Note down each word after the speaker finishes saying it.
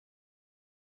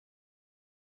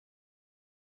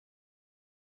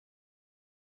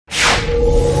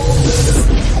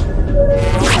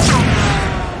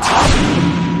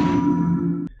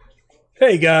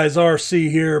Hey guys,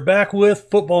 RC here, back with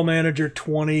Football Manager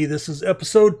 20. This is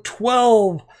episode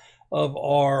 12 of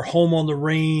our Home on the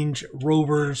Range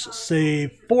Rovers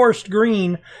save Forest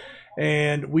Green.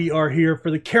 And we are here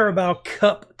for the Carabao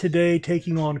Cup today,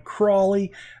 taking on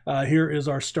Crawley. Here is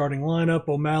our starting lineup.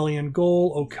 O'Malley in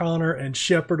goal, O'Connor and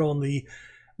Shepard on the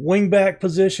wingback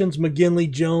positions, McGinley,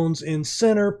 Jones in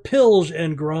center, Pilge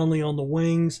and Gronley on the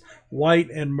wings, White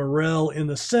and Morrell in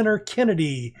the center,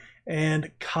 Kennedy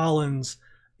and Collins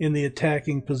in the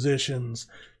attacking positions.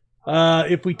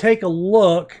 If we take a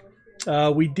look,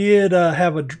 we did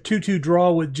have a 2-2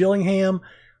 draw with Gillingham.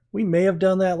 We may have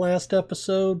done that last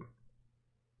episode.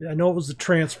 I know it was the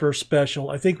transfer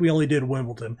special. I think we only did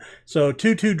Wimbledon. So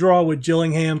 2-2 draw with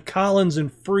Gillingham, Collins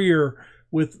and Freer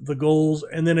with the goals,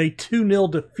 and then a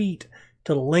 2-0 defeat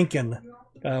to Lincoln.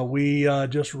 We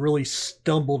just really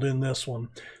stumbled in this one.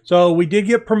 So we did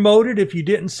get promoted. If you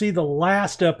didn't see the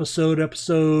last episode,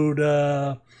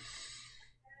 episode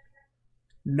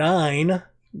 9,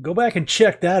 go back and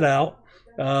check that out.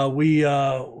 We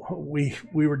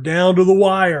were down to the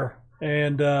wire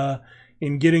and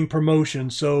in getting promotion.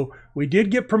 So we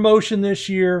did get promotion this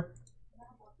year.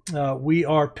 We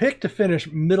are picked to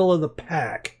finish middle of the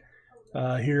pack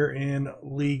here in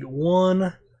League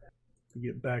One.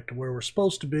 Get back to where we're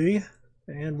supposed to be,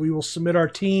 and we will submit our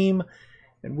team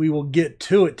and we will get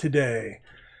to it today.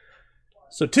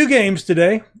 So 2 games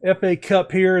today, FA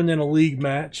Cup here and then a league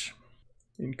match.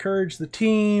 Encourage the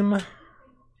team. All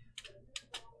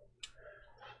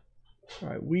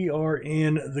right, we are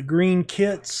in the green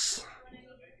kits.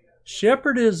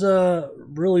 Shepard is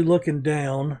really looking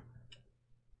down.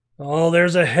 Oh,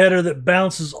 there's a header that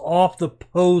bounces off the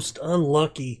post.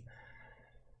 Unlucky.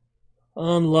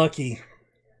 Unlucky.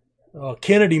 Oh,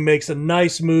 Kennedy makes a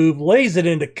nice move, lays it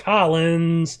into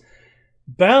Collins,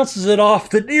 bounces it off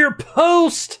the near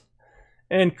post,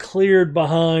 and cleared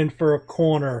behind for a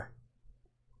corner.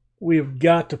 We have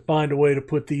got to find a way to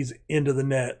put these into the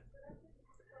net.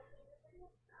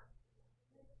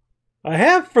 I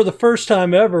have, for the first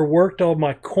time ever, worked on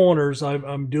my corners.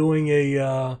 I'm doing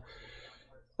a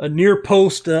near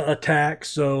post attack,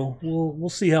 so we'll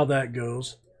see how that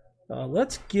goes.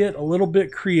 Let's get a little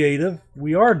bit creative.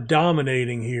 We are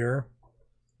dominating here.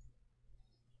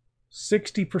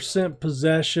 60%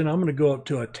 possession. I'm going to go up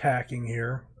to attacking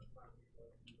here.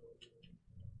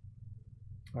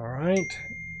 All right.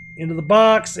 Into the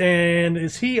box, and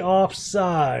is he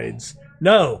offsides?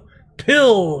 No.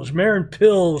 Pilge, Marin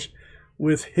Pilge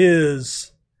with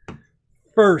his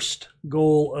first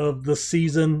goal of the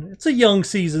season. It's a young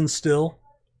season still.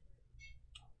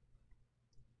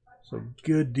 So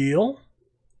good deal.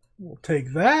 We'll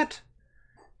take that.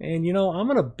 And, you know, I'm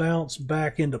going to bounce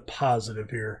back into positive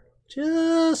here.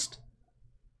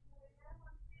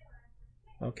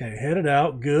 Okay, headed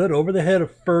out. Good. Over the head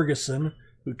of Ferguson,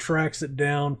 who tracks it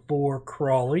down for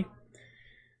Crawley.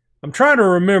 I'm trying to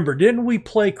remember. Didn't we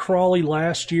play Crawley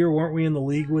last year? Weren't we in the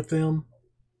league with them?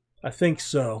 I think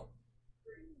so.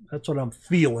 That's what I'm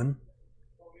feeling.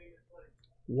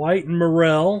 White and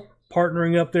Morrell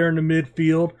partnering up there in the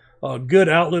midfield. A good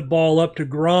outlet ball up to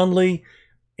Gronley,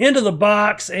 into the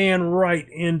box, and right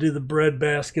into the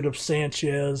breadbasket of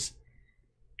Sanchez.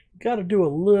 Got to do a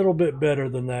little bit better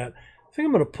than that. I think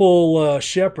I'm going to pull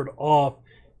Shepard off.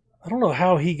 I don't know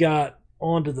how he got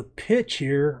onto the pitch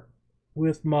here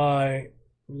with my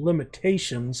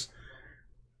limitations.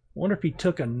 Wonder if he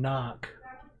took a knock.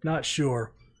 Not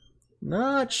sure.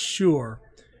 Not sure.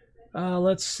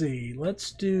 Let's see.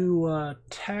 Let's do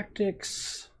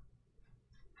tactics.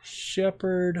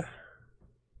 Shepard,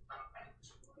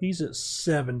 he's at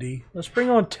 70. Let's bring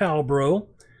on Talbro.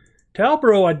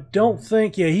 Talbro, I don't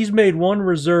think, yeah, he's made one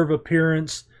reserve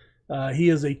appearance. He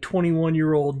is a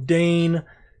 21-year-old Dane.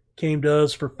 Came to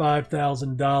us for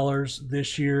 $5,000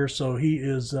 this year, so he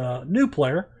is a new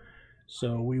player.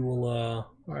 So we will, all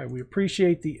right, we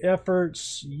appreciate the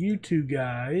efforts. You two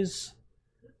guys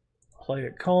play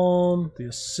it calm. The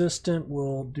assistant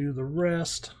will do the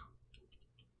rest.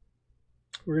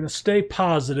 We're going to stay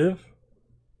positive.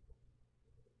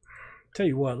 Tell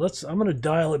you what, I'm going to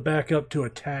dial it back up to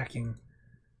attacking.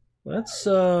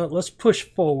 Let's push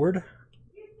forward.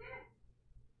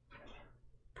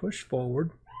 Push forward.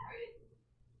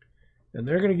 And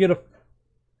they're going to get a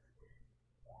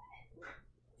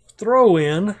throw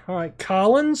in. All right,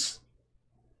 Collins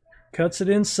cuts it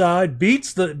inside,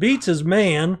 beats his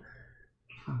man,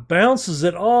 bounces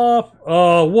it off.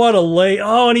 Oh, what a lay!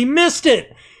 Oh, and he missed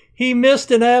it. He missed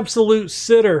an absolute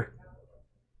sitter.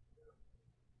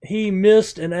 He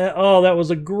missed an... Oh, that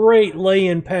was a great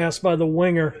lay-in pass by the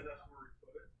winger.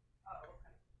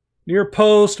 Near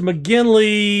post,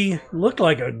 McGinley looked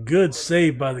like a good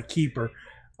save by the keeper.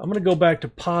 I'm going to go back to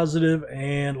positive,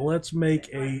 and let's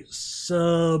make a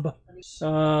sub.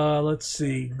 Let's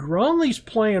see. Gronley's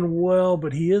playing well,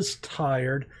 but he is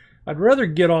tired. I'd rather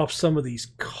get off some of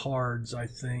these cards, I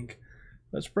think.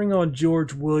 Let's bring on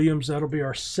George Williams. That'll be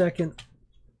our second.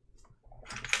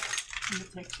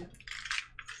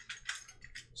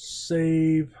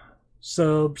 Save,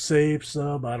 sub,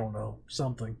 I don't know,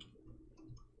 something.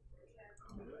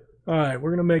 All right, we're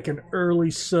going to make an early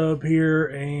sub here,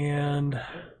 and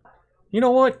you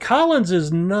know what? Collins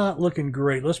is not looking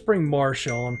great. Let's bring Marsh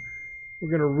on. We're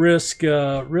going to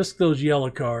risk those yellow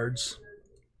cards.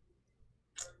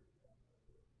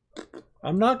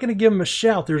 I'm not going to give him a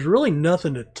shout. There's really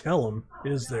nothing to tell him,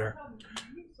 is there?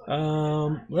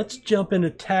 Let's jump into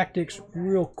tactics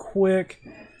real quick.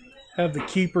 Have the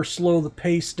keeper slow the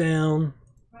pace down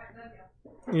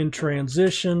in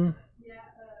transition.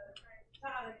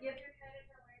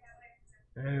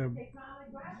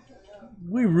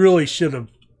 We really should have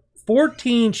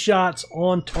 14 shots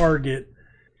on target.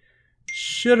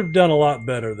 Should have done a lot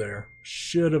better there.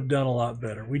 Should have done a lot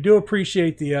better. We do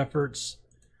appreciate the efforts.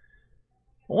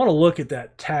 I want to look at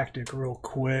that tactic real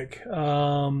quick.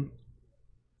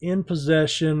 In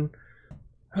possession.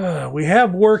 We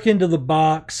have work into the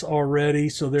box already,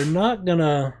 so they're not going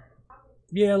to...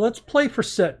 Yeah, let's play for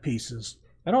set pieces.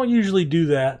 I don't usually do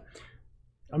that.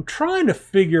 I'm trying to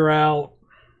figure out...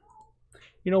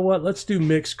 You know what? Let's do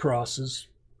mixed crosses.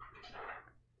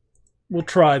 We'll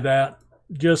try that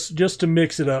just to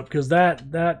mix it up, because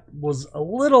that was a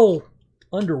little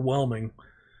underwhelming.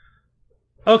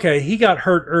 Okay, he got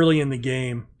hurt early in the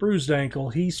game. Bruised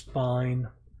ankle. He's fine.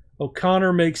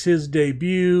 O'Connor makes his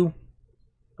debut.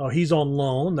 Oh, he's on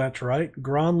loan. That's right.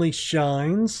 Gronley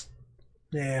shines.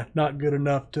 Yeah, not good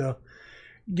enough to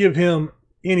give him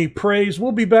any praise.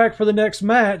 We'll be back for the next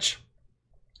match,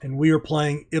 and we are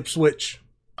playing Ipswich.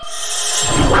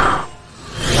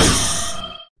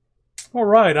 All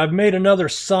right, I've made another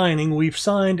signing. We've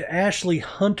signed Ashley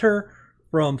Hunter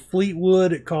from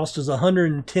Fleetwood. It cost us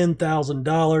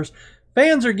 $110,000.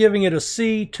 Fans are giving it a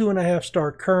C,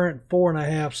 2.5-star current,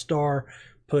 4.5-star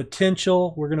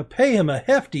potential. We're going to pay him a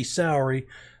hefty salary,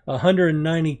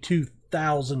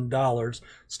 $192,000.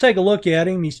 Let's take a look at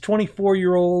him. He's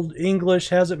 24-year-old English,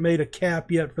 hasn't made a cap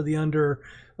yet for the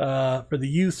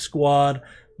youth squad.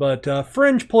 But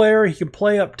fringe player, he can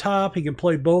play up top, he can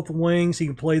play both wings, he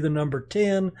can play the number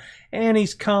 10, and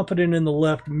he's competent in the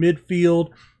left midfield.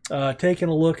 Taking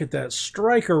a look at that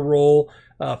striker role,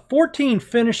 14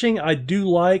 finishing, I do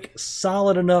like.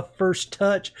 Solid enough first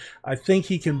touch. I think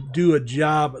he can do a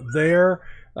job there.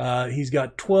 He's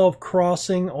got 12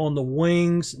 crossing on the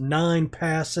wings, 9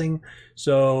 passing.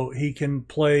 So he can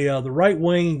play the right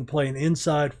wing, he can play an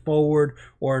inside forward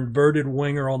or inverted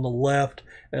winger on the left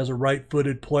as a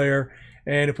right-footed player.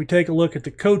 And if we take a look at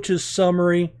the coach's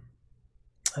summary,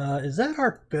 is that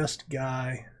our best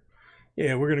guy?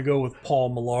 Yeah, we're going to go with Paul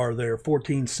Millar there,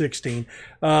 14-16.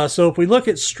 So if we look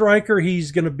at striker,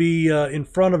 he's going to be in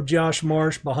front of Josh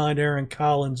Marsh, behind Aaron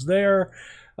Collins there.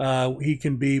 He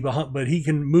can be behind, but he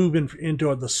can move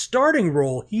into the starting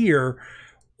role here.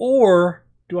 Or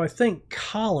do I think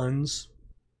Collins?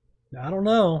 I don't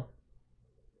know.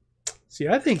 See,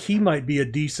 I think he might be a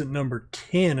decent number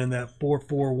 10 in that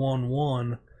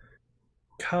 4-4-1-1.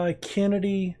 Kai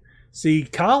Kennedy. See,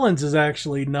 Collins is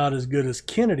actually not as good as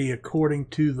Kennedy according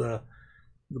to the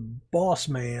boss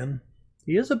man.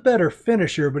 He is a better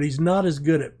finisher, but he's not as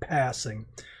good at passing.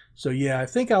 So, yeah, I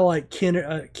think I like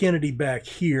Kennedy back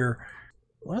here.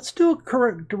 Let's do a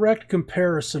direct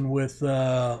comparison with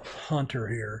Hunter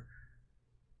here.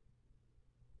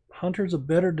 Hunter's a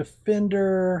better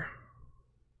defender.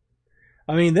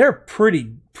 I mean, they're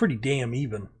pretty damn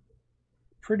even.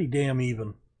 Pretty damn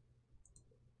even.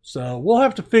 So we'll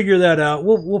have to figure that out.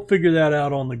 We'll figure that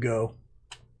out on the go.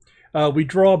 We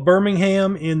draw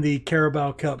Birmingham in the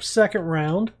Carabao Cup second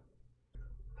round.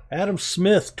 Adam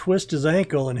Smith twists his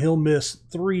ankle and he'll miss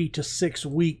 3 to 6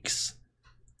 weeks.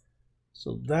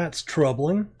 So that's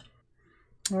troubling.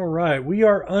 All right, we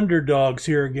are underdogs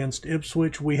here against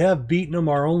Ipswich. We have beaten them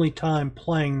our only time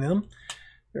playing them.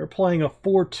 They're playing a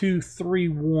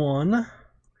 4-2-3-1.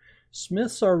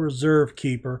 Smith's our reserve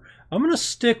keeper. I'm going to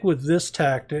stick with this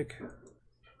tactic.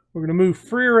 We're going to move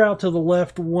Freer out to the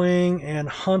left wing, and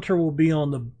Hunter will be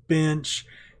on the bench.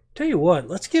 Tell you what,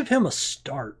 let's give him a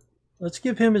start. Let's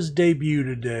give him his debut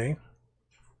today.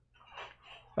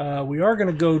 We are going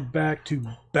to go back to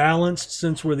balanced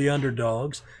since we're the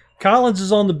underdogs. Collins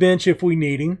is on the bench if we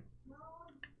need him.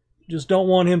 Just don't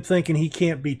want him thinking he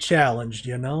can't be challenged,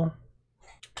 you know?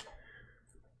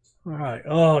 All right.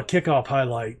 Oh, kickoff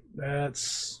highlight.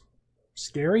 That's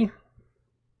scary.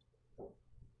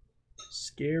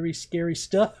 Scary, scary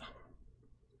stuff.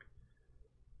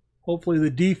 Hopefully the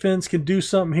defense can do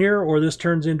something here, or this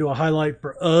turns into a highlight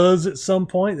for us at some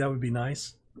point. That would be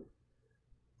nice.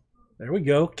 There we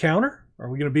go. Counter. Are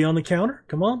we going to be on the counter?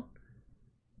 Come on.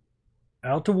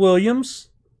 Out to Williams.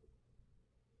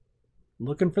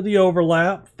 Looking for the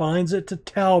overlap. Finds it to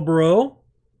Talbro.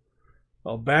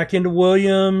 Oh, back into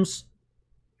Williams.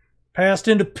 Passed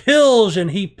into Pilge, and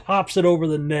he pops it over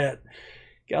the net.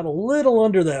 Got a little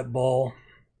under that ball.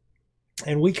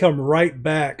 And we come right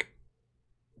back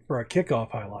for a kickoff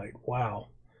highlight. Wow.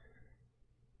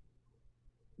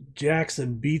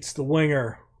 Jackson beats the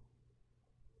winger.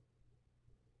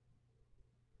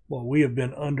 Well, we have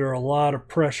been under a lot of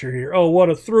pressure here. Oh,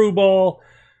 what a through ball.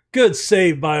 Good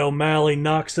save by O'Malley.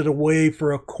 Knocks it away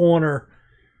for a corner.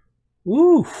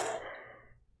 Woo.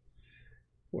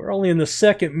 We're only in the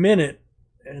second minute,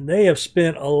 and they have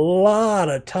spent a lot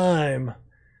of time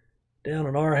down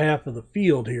in our half of the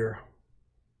field here.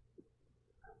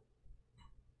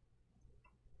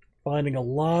 Finding a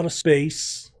lot of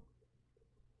space.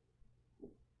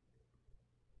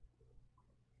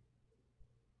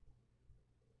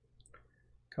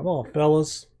 Come on,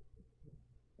 fellas.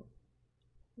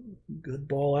 Good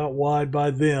ball out wide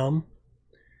by them.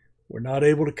 We're not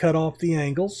able to cut off the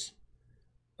angles.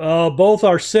 Both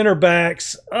our center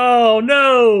backs. Oh,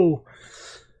 no.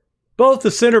 Both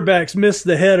the center backs missed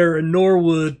the header, and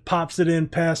Norwood pops it in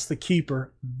past the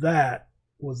keeper. That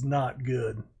was not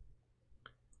good.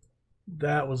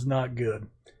 That was not good.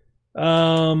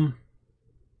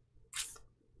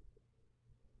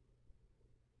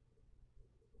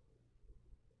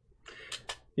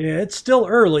 Yeah, it's still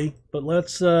early, but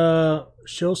let's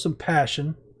show some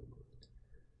passion.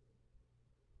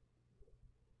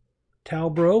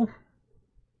 Talbro.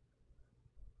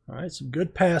 All right, some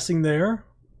good passing there.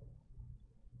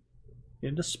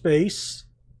 Into space.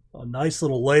 A nice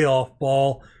little layoff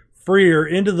ball. Freer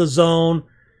into the zone.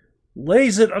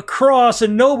 Lays it across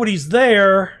and nobody's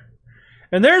there.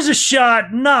 And there's a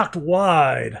shot knocked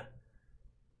wide.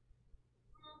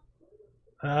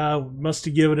 Must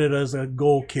have given it as a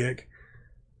goal kick.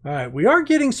 All right, we are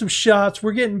getting some shots.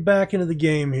 We're getting back into the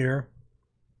game here.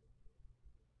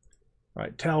 All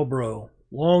right, Talbro.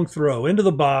 Long throw into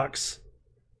the box.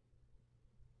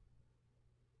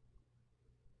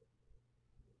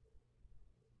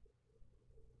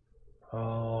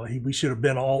 Oh, we should have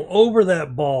been all over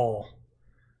that ball.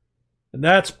 And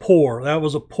that's poor. That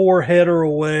was a poor header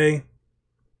away.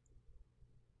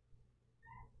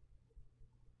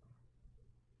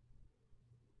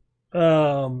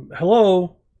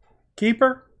 Hello,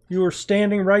 keeper? You were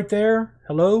standing right there.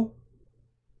 Hello?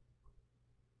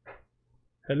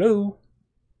 Hello?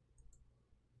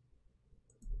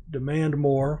 Demand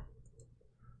more.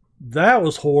 That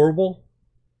was horrible.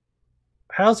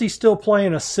 How's he still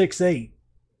playing a 6-8?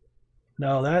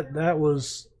 No, that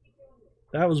was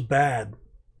bad.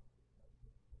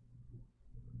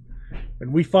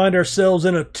 And we find ourselves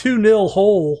in a 2-0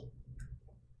 hole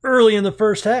early in the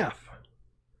first half.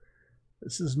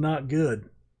 This is not good.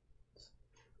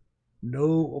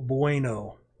 No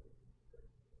bueno.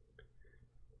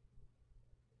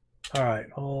 All right,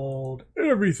 hold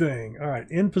everything. All right,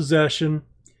 in possession.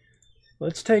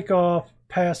 Let's take off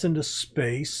pass into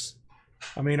space.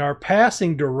 I mean, our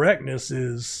passing directness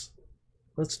is...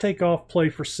 Let's take off play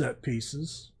for set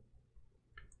pieces.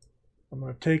 I'm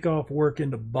going to take off work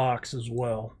into box as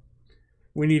well.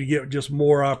 We need to get just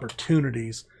more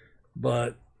opportunities,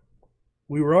 but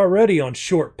we were already on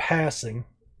short passing.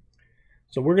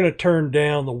 So we're going to turn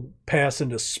down the pass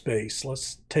into space.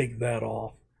 Let's take that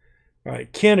off. All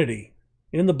right, Kennedy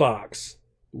in the box.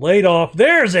 Laid off.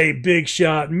 There's a big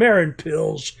shot. Marin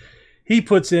Pilge. He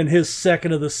puts in his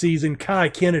second of the season. Kai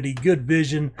Kennedy, good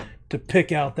vision to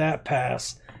pick out that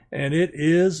pass. And it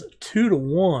is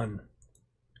 2-1.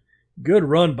 Good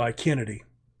run by Kennedy.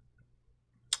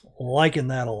 Liking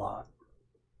that a lot.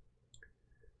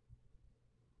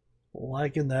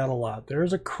 Liking that a lot.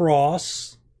 There's a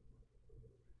cross.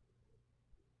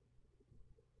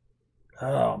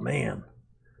 Oh, man.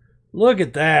 Look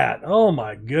at that. Oh,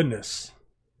 my goodness.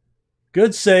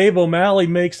 Good save. O'Malley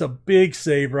makes a big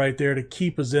save right there to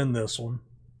keep us in this one.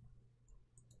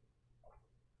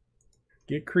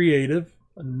 Get creative.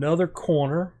 Another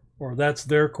corner. Or that's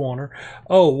their corner.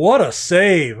 Oh, what a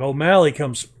save. O'Malley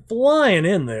comes flying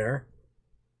in there.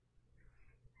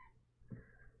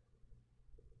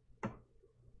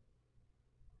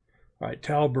 All right,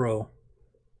 Talbro.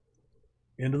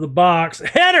 Into the box.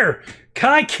 Header!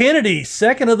 Kai Kennedy,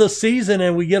 second of the season,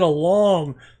 and we get a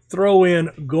long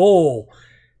throw-in goal.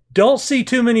 Don't see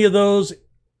too many of those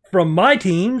from my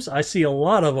teams. I see a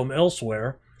lot of them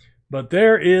elsewhere. But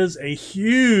there is a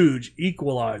huge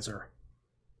equalizer.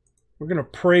 We're going to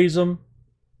praise him.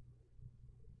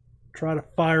 Try to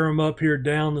fire him up here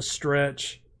down the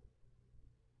stretch.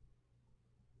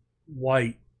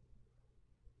 White.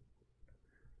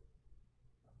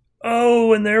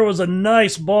 Oh, and there was a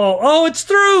nice ball. Oh, it's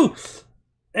through!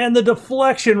 And the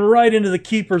deflection right into the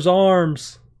keeper's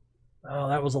arms. Oh,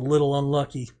 that was a little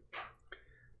unlucky.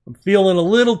 I'm feeling a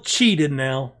little cheated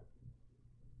now.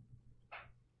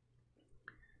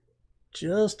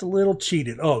 Just a little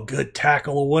cheated. Oh, good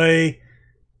tackle away.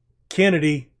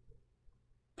 Kennedy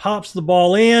pops the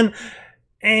ball in,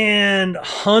 and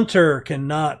Hunter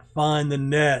cannot find the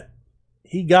net.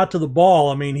 He got to the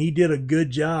ball. I mean, he did a good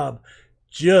job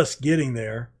just getting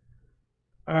there.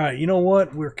 All right, you know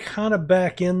what? We're kind of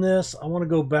back in this. I want to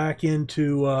go back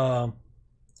into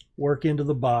work into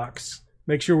the box.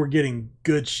 Make sure we're getting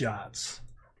good shots.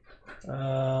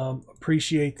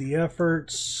 Appreciate the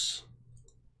efforts.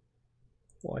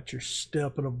 Watch your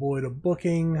step and avoid a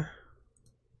booking.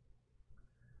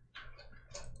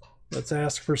 Let's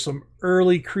ask for some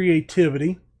early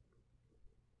creativity.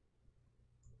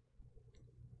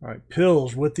 All right,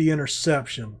 Pills with the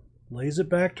interception. Lays it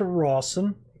back to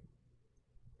Rawson.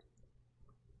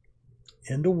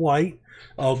 Into White.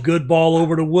 Oh, good ball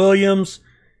over to Williams.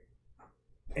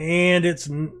 And it's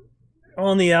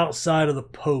on the outside of the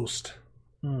post.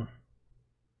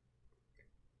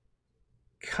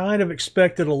 Kind of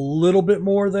expected a little bit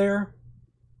more there.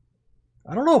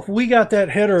 I don't know if we got that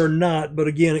header or not, but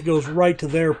again, it goes right to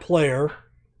their player.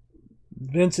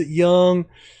 Vincent Young.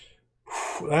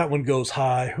 That one goes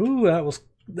high. Ooh,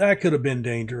 that could have been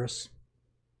dangerous.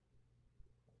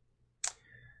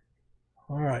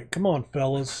 All right, come on,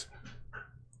 fellas.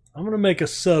 I'm going to make a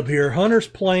sub here. Hunter's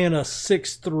playing a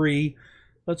 6-3.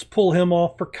 Let's pull him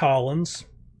off for Collins.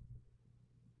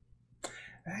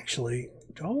 Actually,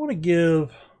 do I want to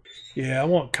give... Yeah, I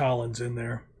want Collins in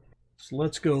there. So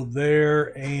let's go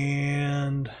there.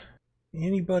 And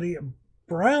anybody...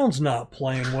 Brown's not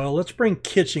playing well. Let's bring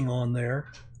Kitching on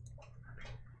there.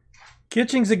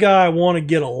 Kitching's a guy I want to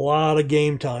get a lot of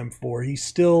game time for. He's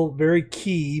still very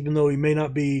key, even though he may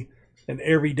not be an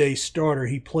everyday starter.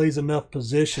 He plays enough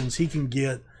positions. He can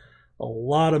get a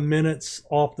lot of minutes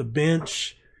off the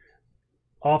bench.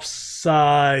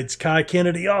 Offsides. Kai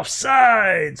Kennedy,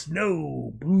 offsides.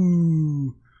 No.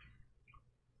 Boo.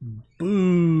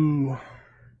 Boo.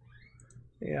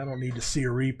 Yeah, I don't need to see a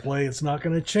replay. It's not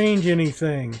going to change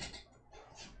anything.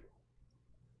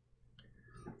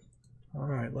 All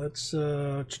right, let's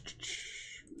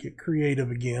get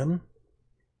creative again.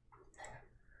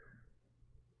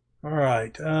 All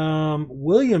right,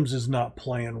 Williams is not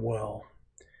playing well.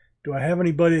 Do I have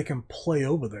anybody that can play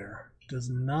over there? Does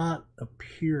not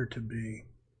appear to be.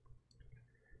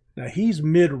 Now he's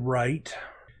mid-right.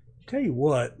 Tell you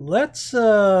what, let's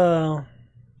leave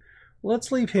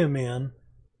him in.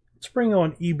 Let's bring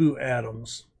on Ibu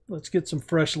Adams. Let's get some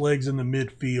fresh legs in the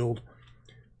midfield.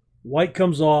 White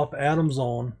comes off, Adams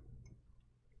on.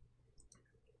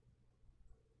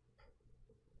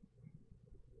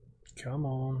 Come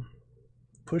on.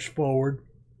 Push forward.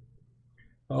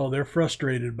 Oh, they're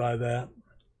frustrated by that.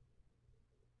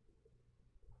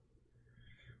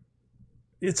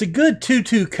 It's a good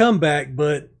 2-2 comeback,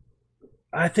 but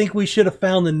I think we should have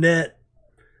found the net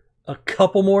a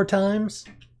couple more times.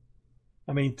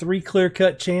 I mean, 3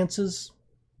 clear-cut chances.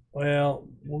 Well,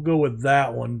 we'll go with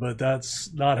that one, but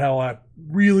that's not how I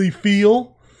really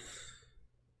feel.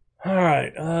 All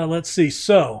right, let's see.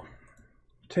 So,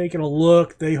 taking a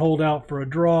look, they hold out for a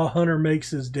draw. Hunter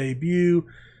makes his debut.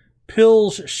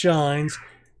 Pills shines.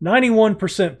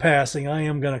 91% passing. I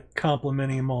am going to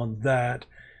compliment him on that.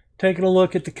 Taking a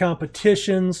look at the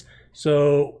competitions.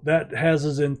 So, that has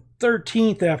us in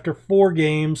 13th after 4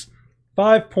 games.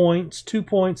 5 points, 2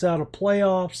 points out of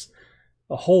playoffs.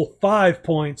 A whole 5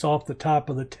 points off the top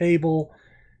of the table,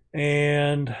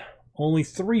 and only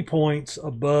 3 points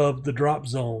above the drop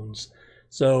zones.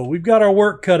 So we've got our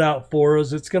work cut out for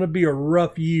us. It's going to be a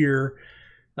rough year.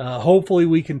 Hopefully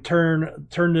we can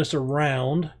turn this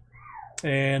around,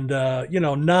 and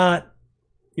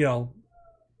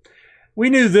we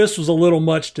knew this was a little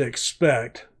much to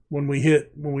expect when we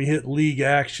hit league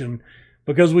action,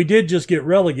 because we did just get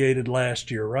relegated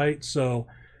last year, right? So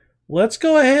let's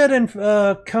go ahead and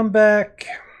come back.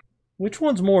 Which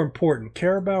one's more important,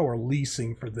 Carabao or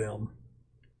leasing for them?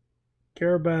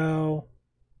 Carabao,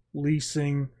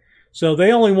 leasing. So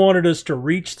they only wanted us to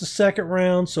reach the second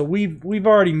round. So we've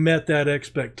already met that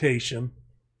expectation.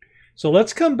 So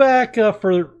let's come back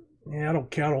for. Yeah, I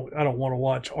don't want to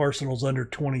watch Arsenal's under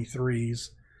 23s.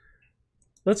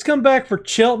 Let's come back for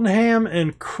Cheltenham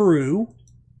and Crewe.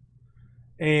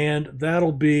 And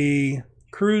that'll be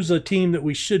Crewe's a team that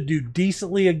we should do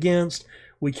decently against.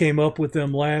 We came up with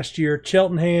them last year.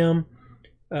 Cheltenham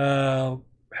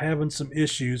having some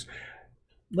issues.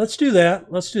 Let's do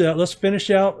that. Let's finish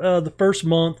out the first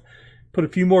month. Put a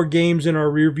few more games in our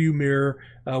rearview mirror.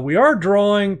 We are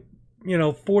drawing,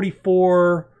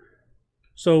 44.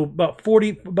 So about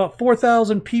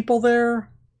 4,000 people there.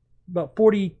 About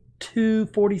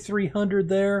 4,300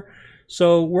 there.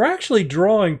 So we're actually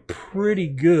drawing pretty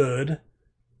good.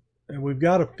 And we've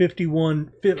got a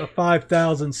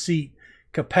 5,000 seat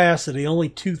capacity, only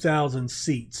 2,000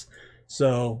 seats.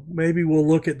 So maybe we'll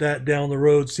look at that down the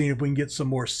road, seeing if we can get some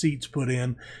more seats put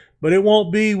in. But it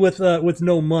won't be with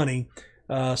no money.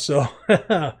 So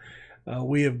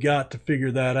we have got to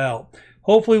figure that out.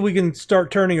 Hopefully we can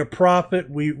start turning a profit.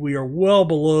 We are well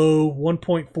below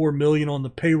 1.4 million on the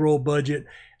payroll budget.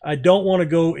 I don't want to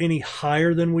go any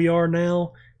higher than we are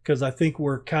now because I think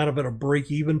we're kind of at a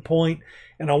break-even point.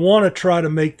 And I want to try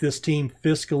to make this team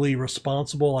fiscally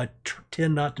responsible. I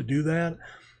tend not to do that.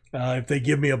 If they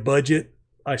give me a budget,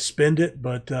 I spend it.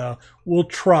 But we'll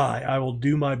try. I will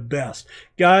do my best.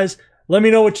 Guys, let me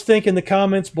know what you think in the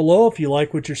comments below. If you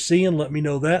like what you're seeing, let me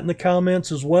know that in the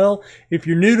comments as well. If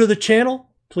you're new to the channel,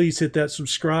 please hit that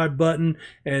subscribe button.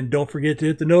 And don't forget to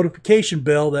hit the notification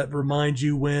bell that reminds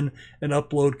you when an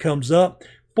upload comes up.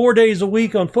 4 days a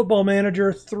week on Football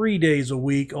Manager, 3 days a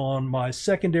week on my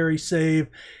secondary save.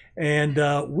 And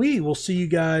we will see you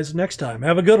guys next time.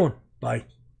 Have a good one. Bye.